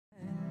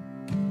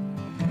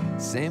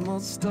Same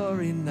old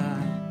story, not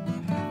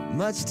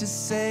much to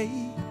say.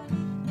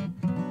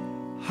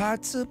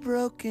 Hearts are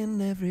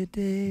broken every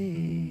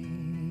day.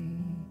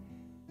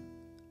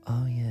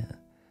 Oh yeah.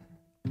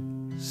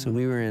 So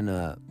we were in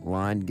a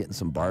line getting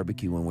some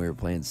barbecue when we were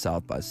playing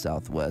South by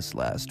Southwest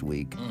last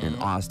week in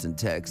Austin,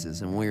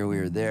 Texas. And when we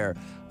were there,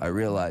 I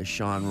realized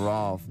Sean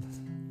Rolfe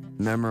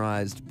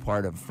memorized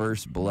part of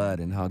First Blood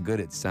and how good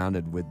it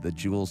sounded with the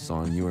Jewel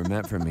song You Were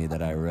Meant For Me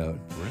that I wrote.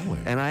 Really?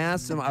 And I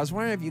asked him, I was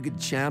wondering if you could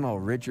channel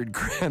Richard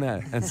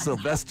Crenna and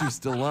Sylvester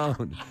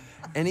Stallone.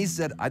 And he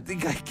said, I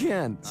think I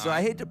can. So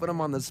I hate to put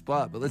him on the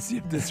spot, but let's see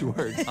if this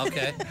works.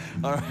 Okay.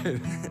 All right.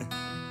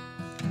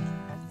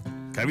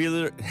 Covey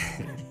leader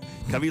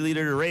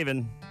to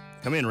Raven.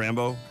 Come in,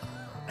 Rambo.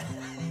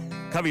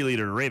 Covey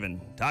leader to Raven.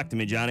 Talk to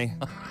me, Johnny.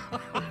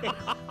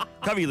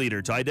 Covey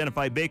leader to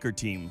Identify Baker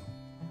team.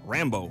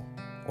 Rambo.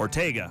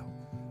 Ortega.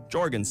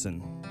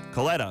 Jorgensen.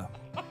 Coletta.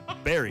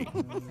 Barry.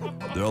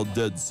 They're all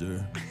dead,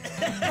 sir.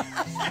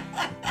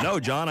 No,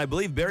 John, I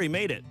believe Barry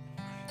made it.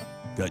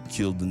 Got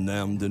killed in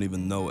Nam, didn't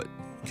even know it.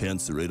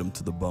 Cancer ate him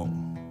to the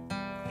bone.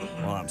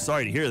 Well, I'm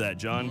sorry to hear that,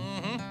 John.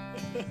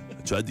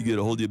 I tried to get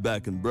a hold of you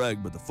back in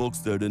Bragg, but the folks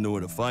there didn't know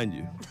where to find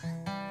you.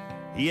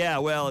 Yeah,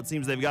 well, it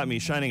seems they've got me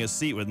shining a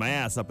seat with my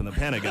ass up in the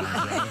Pentagon,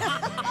 John.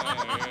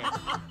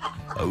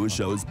 I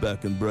wish I was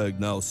back in Bragg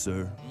now,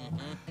 sir.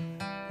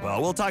 Well,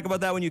 we'll talk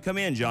about that when you come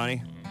in,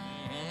 Johnny.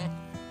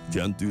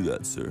 Can't do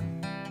that, sir.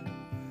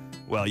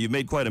 Well, you've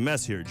made quite a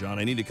mess here, John.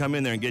 I need to come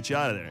in there and get you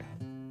out of there.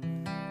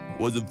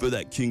 Wasn't for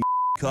that king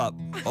cop.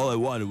 All I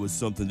wanted was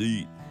something to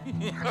eat.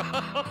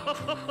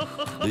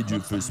 They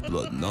drew first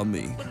blood, not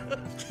me.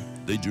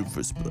 They drew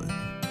first blood.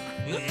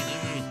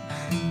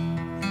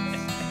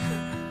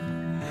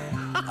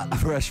 I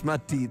brush my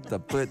teeth, I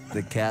put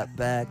the cap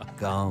back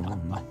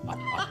on.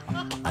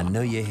 I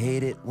know you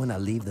hate it when I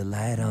leave the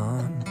light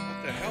on. What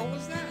the hell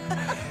was that?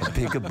 I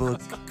pick a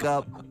book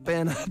up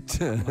and I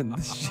turn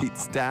the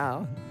sheets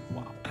down.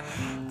 Wow.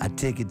 I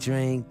take a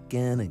drink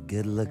and a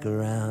good look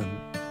around.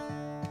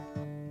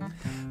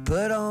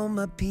 Put on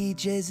my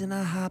PJs and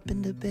I hop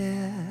into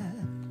bed.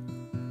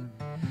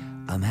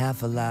 I'm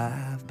half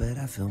alive, but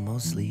I feel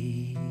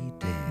mostly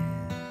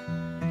dead.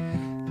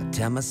 I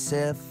tell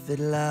myself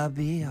it'll all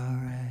be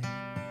alright.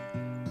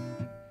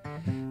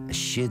 I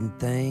shouldn't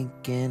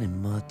think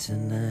anymore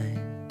tonight.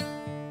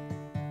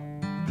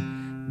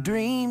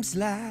 Dreams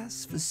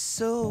last for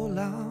so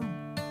long,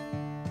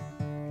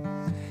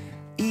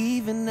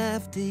 even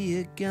after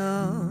you're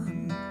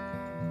gone.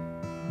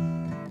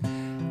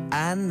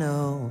 I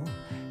know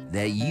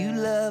that you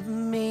love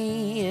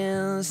me,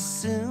 and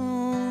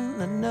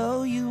soon I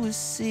know you will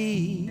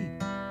see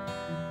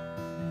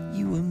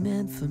you were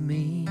meant for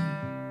me,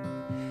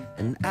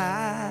 and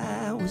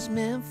I was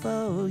meant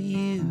for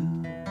you.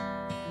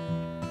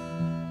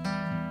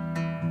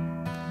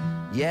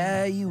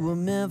 Yeah, you were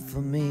meant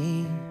for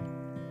me,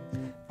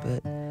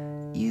 but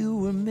you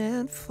were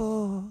meant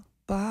for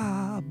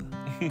Bob.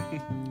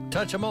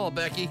 Touch them all,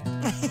 Becky.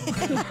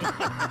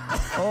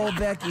 Oh,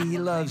 Becky, he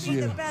loves You're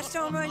you. the best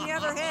home run you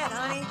ever had,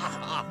 honey.